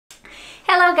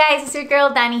Hello guys, it's your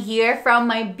girl Dani here from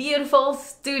my beautiful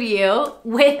studio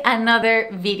with another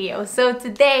video. So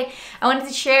today I wanted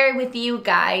to share with you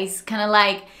guys kind of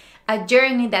like a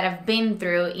journey that I've been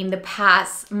through in the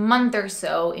past month or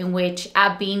so, in which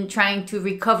I've been trying to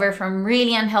recover from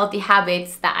really unhealthy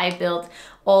habits that I built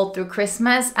all through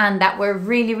Christmas and that were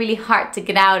really hard to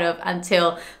get out of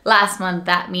until last month,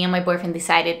 that me and my boyfriend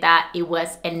decided that it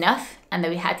was enough and that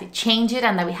we had to change it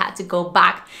and that we had to go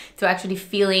back to actually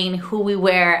feeling who we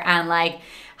were and like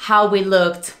how we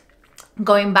looked,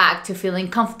 going back to feeling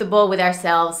comfortable with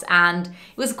ourselves. And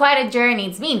it was quite a journey.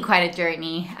 It's been quite a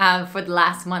journey for the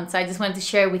last month. So I just wanted to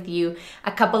share with you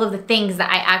a couple of the things that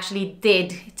I actually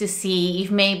did to see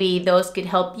if maybe those could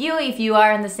help you if you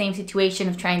are in the same situation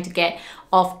of trying to get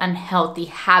off unhealthy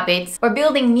habits or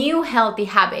building new healthy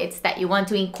habits that you want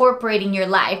to incorporate in your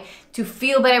life to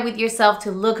feel better with yourself, to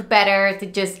look better, to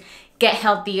just get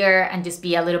healthier and just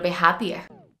be a little bit happier.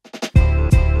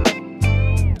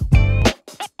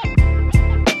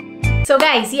 So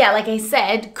guys, yeah, like I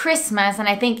said, Christmas, and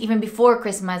I think even before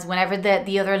Christmas, whenever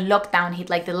the other lockdown hit,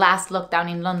 like the last lockdown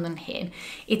in London hit,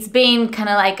 it's been kind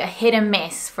of like a hit and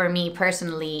miss for me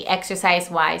personally,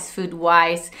 exercise-wise,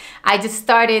 food-wise. I just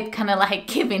started kind of like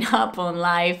giving up on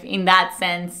life in that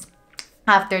sense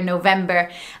after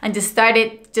November and just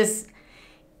started just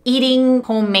eating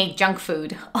homemade junk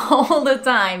food all the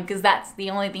time because that's the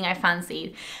only thing I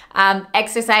fancied.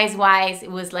 Exercise-wise,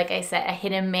 it was, like I said, a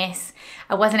hit and miss.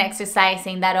 I wasn't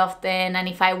exercising that often, and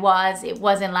if I was, it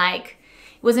wasn't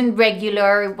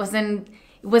regular, it wasn't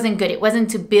good. It wasn't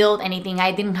to build anything.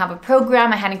 I didn't have a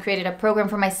program. I hadn't created a program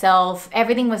for myself.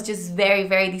 Everything was just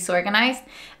very disorganized,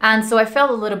 and so I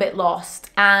felt a little bit lost,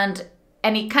 and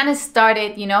it kind of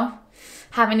started, you know,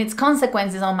 having its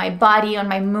consequences on my body, on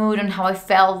my mood, on how I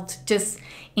felt, just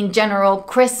in general.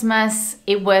 Christmas,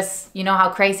 it was, you know how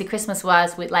crazy Christmas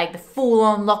was with like the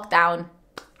full-on lockdown,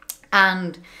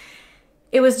 and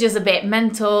it was just a bit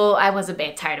mental. I was a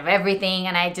bit tired of everything,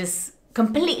 and I just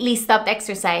completely stopped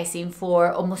exercising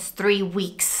for almost 3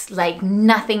 weeks, like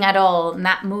nothing at all,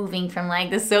 not moving from like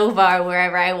the sofa or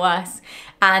wherever I was,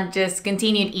 and just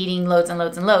continued eating loads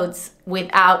and loads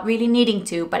without really needing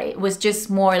to, but it was just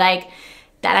more like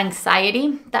that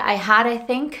anxiety that I had, I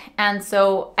think. And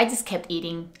so I just kept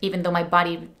eating, even though my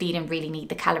body didn't really need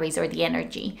the calories or the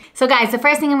energy. So guys, the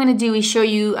first thing I'm gonna do is show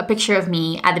you a picture of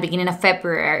me at the beginning of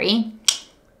February.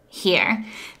 Here.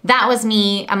 That was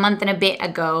me a month and a bit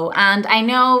ago. And I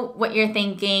know what you're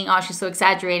thinking, oh, she's so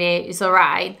exaggerated, it's all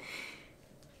right.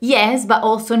 Yes, but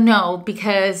also no,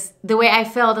 because the way I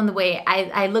felt and the way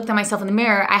I looked at myself in the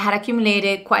mirror, I had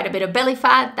accumulated quite a bit of belly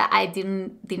fat that I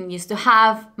didn't used to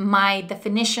have. My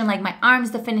definition, like my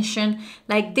arms definition,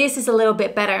 like this is a little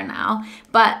bit better now.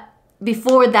 But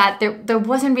before that, there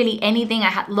wasn't really anything.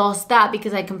 I had lost that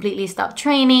because I completely stopped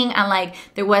training, and like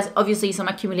there was obviously some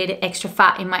accumulated extra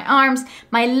fat in my arms.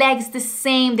 My legs the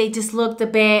same, they just looked a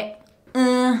bit,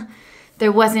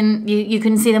 there wasn't, you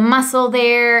couldn't see the muscle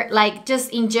there. Like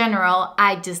just in general,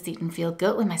 I just didn't feel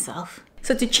good with myself.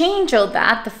 So to change all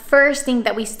that, the first thing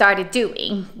that we started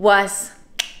doing was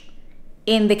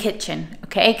in the kitchen,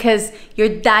 okay? Because your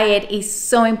diet is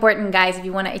so important, guys. If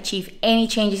you want to achieve any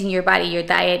changes in your body, your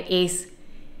diet is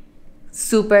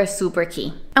super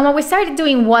key. And what we started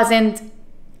doing wasn't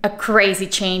a crazy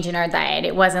change in our diet.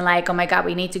 It wasn't like, oh my God,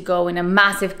 we need to go in a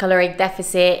massive caloric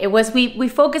deficit. It was, we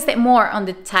focused it more on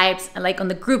the types, like on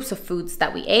the groups of foods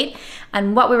that we ate.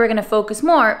 And what we were gonna focus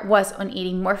more was on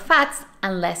eating more fats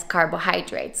and less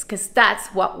carbohydrates, because that's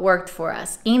what worked for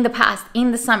us in the past,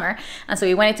 in the summer. And so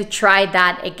we wanted to try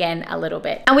that again a little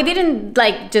bit. And we didn't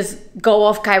like just go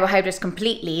off carbohydrates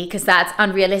completely, because that's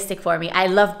unrealistic for me. I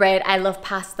love bread, I love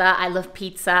pasta, I love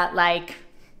pizza, like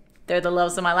they're the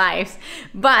loves of my life.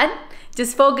 But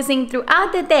just focusing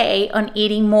throughout the day on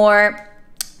eating more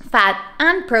fat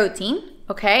and protein,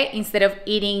 okay? Instead of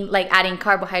eating, like adding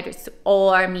carbohydrates to all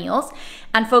our meals,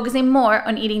 and focusing more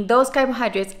on eating those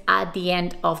carbohydrates at the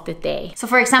end of the day. So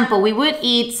for example, we would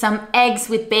eat some eggs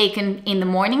with bacon in the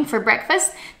morning for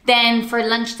breakfast. Then for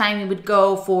lunchtime, we would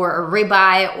go for a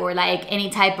ribeye or like any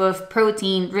type of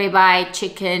protein, ribeye,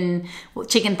 chicken, well,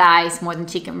 chicken thighs more than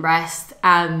chicken breast,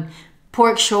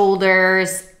 pork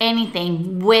shoulders,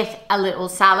 anything with a little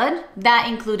salad. That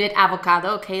included avocado,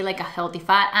 okay, like a healthy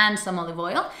fat, and some olive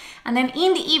oil. And then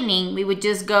in the evening, we would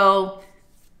just go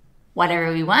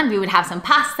whatever we want. We would have some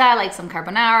pasta, like some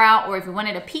carbonara, or if we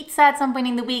wanted a pizza at some point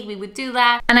in the week, we would do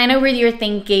that. And I know where you're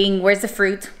thinking, where's the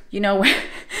fruit? You know,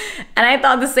 and I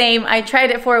thought the same. I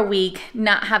tried it for a week,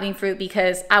 not having fruit,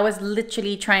 because I was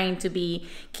literally trying to be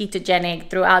ketogenic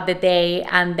throughout the day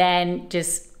and then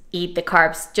just eat the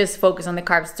carbs, just focus on the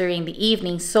carbs during the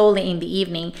evening, solely in the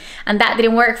evening. And that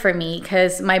didn't work for me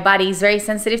because my body is very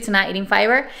sensitive to not eating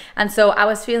fiber. And so I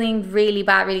was feeling really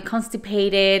bad, really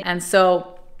constipated. And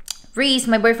so Rhys,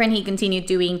 my boyfriend, he continued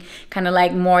doing kind of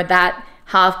like more that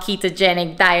half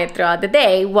ketogenic diet throughout the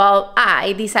day, while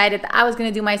I decided that I was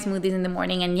gonna do my smoothies in the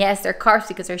morning. And yes, they're carbs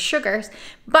because they're sugars,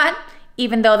 but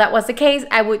even though that was the case,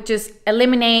 I would just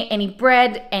eliminate any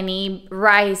bread, any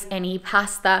rice, any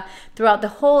pasta throughout the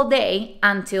whole day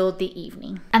until the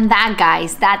evening. And that,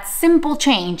 guys, that simple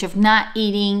change of not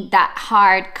eating that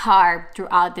hard carb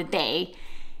throughout the day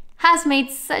has made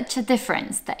such a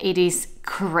difference that it is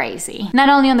crazy. Not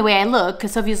only on the way I look,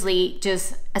 because obviously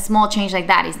just a small change like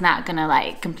that is not gonna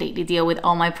like completely deal with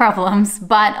all my problems,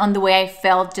 but on the way I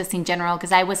felt just in general,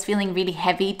 because I was feeling really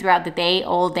heavy throughout the day,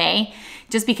 all day,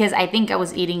 just because I think I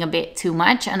was eating a bit too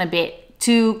much and a bit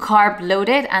too carb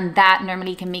loaded, and that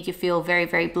normally can make you feel very,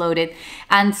 very bloated.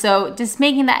 And so just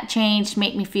making that change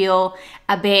made me feel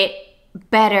a bit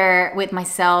better with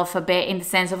myself, a bit in the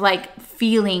sense of like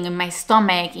feeling in my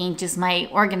stomach, in just my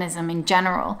organism in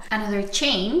general. Another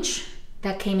change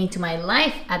that came into my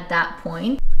life at that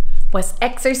point was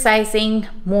exercising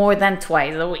more than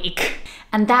twice a week.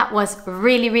 And that was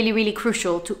really, really, really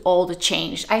crucial to all the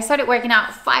change. I started working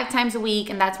out 5 times a week,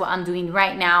 and that's what I'm doing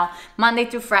right now, Monday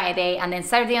through Friday, and then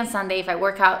Saturday and Sunday. If I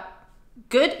work out,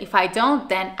 good. If I don't,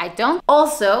 then I don't.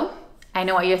 Also, I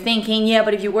know what you're thinking, yeah,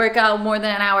 but if you work out more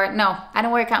than an hour, no, I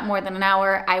don't work out more than an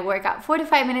hour. I work out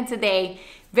 45 minutes a day,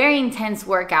 very intense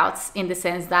workouts in the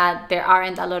sense that there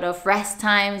aren't a lot of rest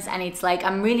times, and it's like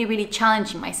I'm really, really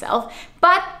challenging myself,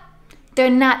 but they're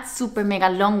not super mega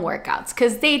long workouts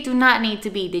because they do not need to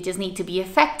be. They just need to be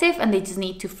effective, and they just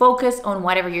need to focus on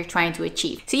whatever you're trying to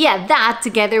achieve. So yeah, that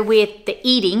together with the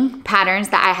eating patterns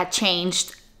that I had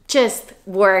changed just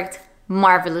worked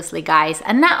marvelously, guys.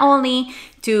 And not only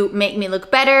to make me look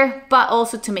better, but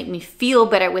also to make me feel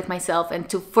better with myself,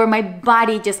 and for my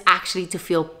body just actually to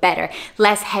feel better,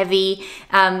 less heavy,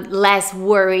 less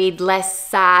worried, less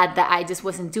sad that I just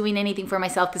wasn't doing anything for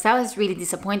myself, because I was really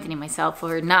disappointed in myself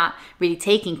for not really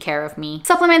taking care of me.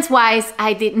 Supplements wise,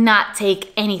 I did not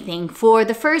take anything for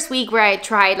the first week where I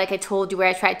tried, like I told you, where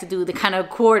I tried to do the kind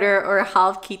of quarter or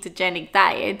half ketogenic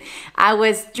diet. I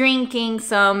was drinking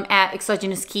some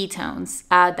exogenous ketones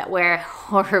that were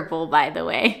horrible, by the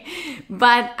way.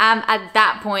 But at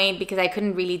that point, because I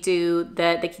couldn't really do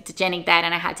the ketogenic diet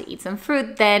and I had to eat some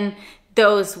fruit, then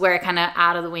those were kind of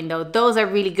out of the window. Those are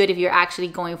really good if you're actually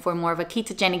going for more of a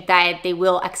ketogenic diet. They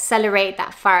will accelerate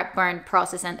that fat burn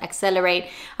process and accelerate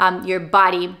your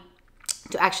body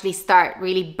to actually start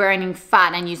really burning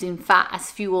fat and using fat as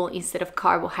fuel instead of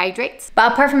carbohydrates.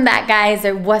 But apart from that, guys,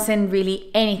 there wasn't really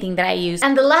anything that I used.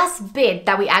 And the last bit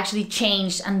that we actually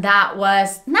changed, and that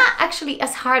was not actually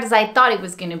as hard as I thought it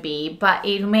was gonna be, but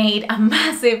it made a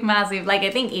massive, like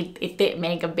I think it did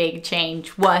make a big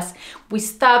change, was we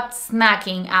stopped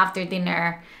snacking after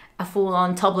dinner a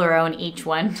full-on Toblerone each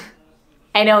one.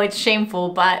 I know it's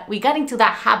shameful, but we got into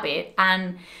that habit,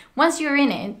 and once you're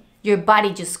in it, your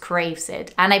body just craves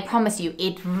it. And I promise you,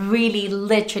 it really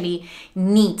literally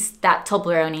needs that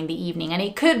Toblerone in the evening. And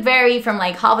it could vary from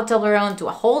like half a Toblerone to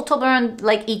a whole Toblerone,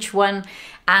 like each one.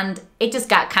 And it just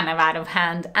got kind of out of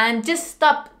hand. And just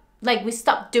we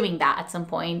stopped doing that at some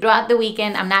point. Throughout the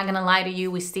weekend, I'm not gonna lie to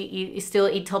you, we still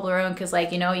eat Toblerone because,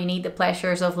 like, you know, you need the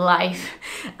pleasures of life.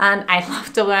 And I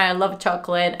love Toblerone, I love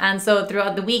chocolate. And so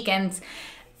throughout the weekends,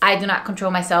 I do not control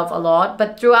myself a lot.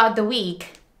 But throughout the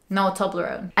week, no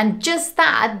Toblerone. And just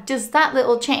that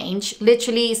little change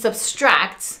literally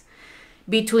subtracts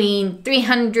between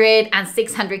 300 and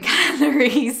 600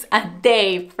 calories a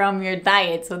day from your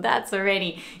diet. So that's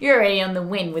you're already on the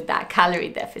win with that calorie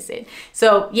deficit.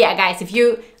 So yeah, guys, if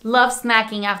you love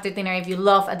snacking after dinner, if you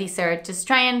love a dessert, just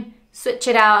try and switch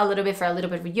it out a little bit for a little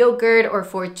bit of yogurt, or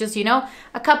for just, you know,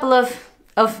 a couple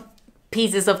of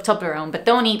pieces of Toblerone, but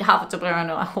don't eat half a Toblerone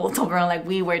or a whole Toblerone like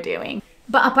we were doing.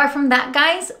 But apart from that,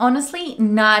 guys, honestly,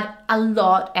 not a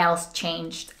lot else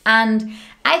changed. And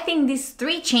I think these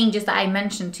 3 changes that I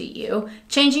mentioned to you,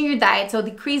 changing your diet, so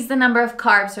decrease the number of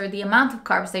carbs or the amount of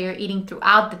carbs that you're eating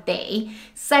throughout the day.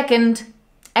 Second,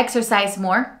 exercise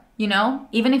more, you know,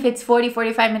 even if it's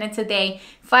 40-45 minutes a day,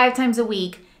 5 times a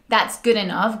week, that's good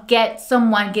enough. Get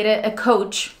a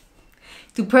coach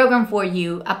to program for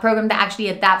you, a program that actually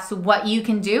adapts to what you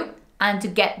can do, and to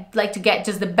get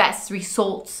just the best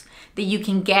results that you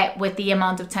can get with the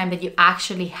amount of time that you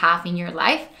actually have in your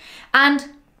life. And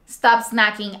stop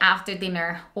snacking after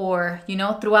dinner, or, you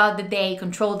know, throughout the day.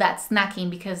 Control that snacking,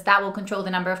 because that will control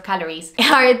the number of calories.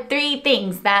 There are 3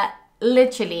 things that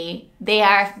literally, they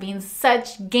have been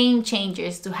such game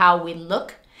changers to how we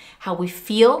look, how we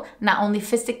feel, not only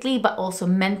physically, but also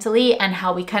mentally, and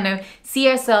how we kind of see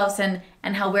ourselves and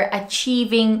how we're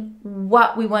achieving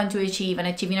what we want to achieve and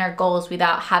achieving our goals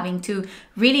without having to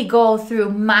really go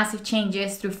through massive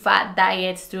changes, through fat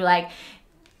diets, through like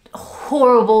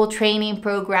horrible training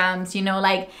programs, you know,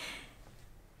 like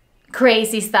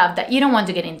crazy stuff that you don't want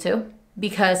to get into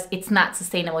because it's not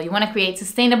sustainable. You want to create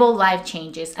sustainable life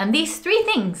changes. And these 3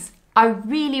 things are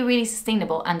really, really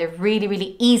sustainable, and they're really,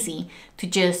 really easy to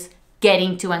just get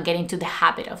into and get into the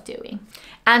habit of doing.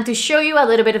 And to show you a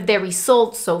little bit of the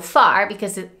results so far,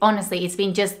 because honestly, it's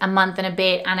been just a month and a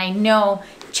bit, and I know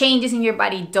changes in your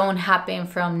body don't happen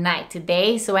from night to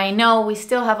day. So I know we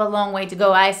still have a long way to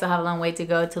go. I still have a long way to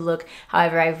go to look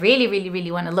however I really, really,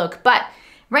 really want to look. But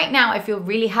right now I feel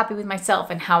really happy with myself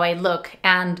and how I look.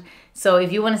 And so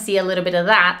if you want to see a little bit of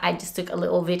that, I just took a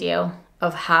little video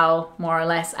of how more or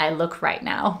less I look right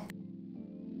now.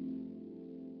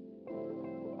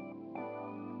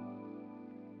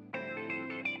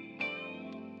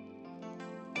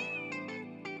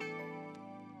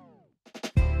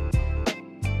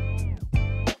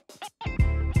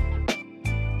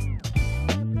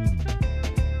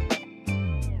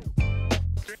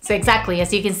 So exactly,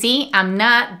 as you can see, I'm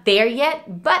not there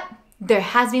yet, but there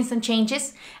has been some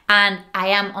changes and I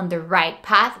am on the right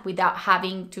path without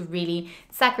having to really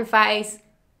sacrifice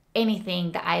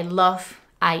anything that I love,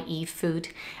 i.e. food,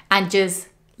 and just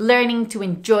learning to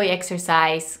enjoy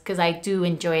exercise, because I do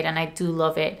enjoy it and I do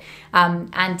love it.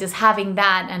 And just having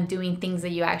that and doing things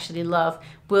that you actually love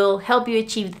will help you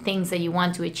achieve the things that you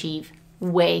want to achieve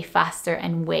way faster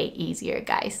and way easier,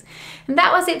 guys. And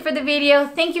that was it for the video.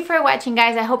 Thank you for watching,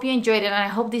 guys. I hope you enjoyed it and I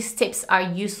hope these tips are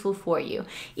useful for you.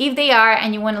 If they are,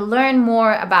 and you want to learn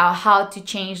more about how to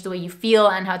change the way you feel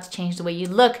and how to change the way you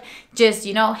look, just,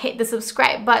 you know, hit the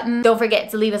subscribe button. Don't forget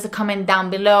to leave us a comment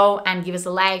down below and give us a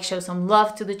like, show some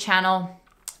love to the channel,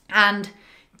 and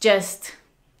just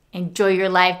enjoy your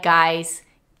life, guys.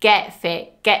 Get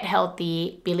fit, get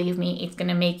healthy. Believe me, it's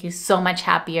gonna make you so much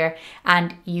happier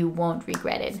and you won't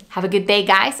regret it. Have a good day,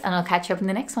 guys, and I'll catch you up in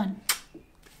the next one.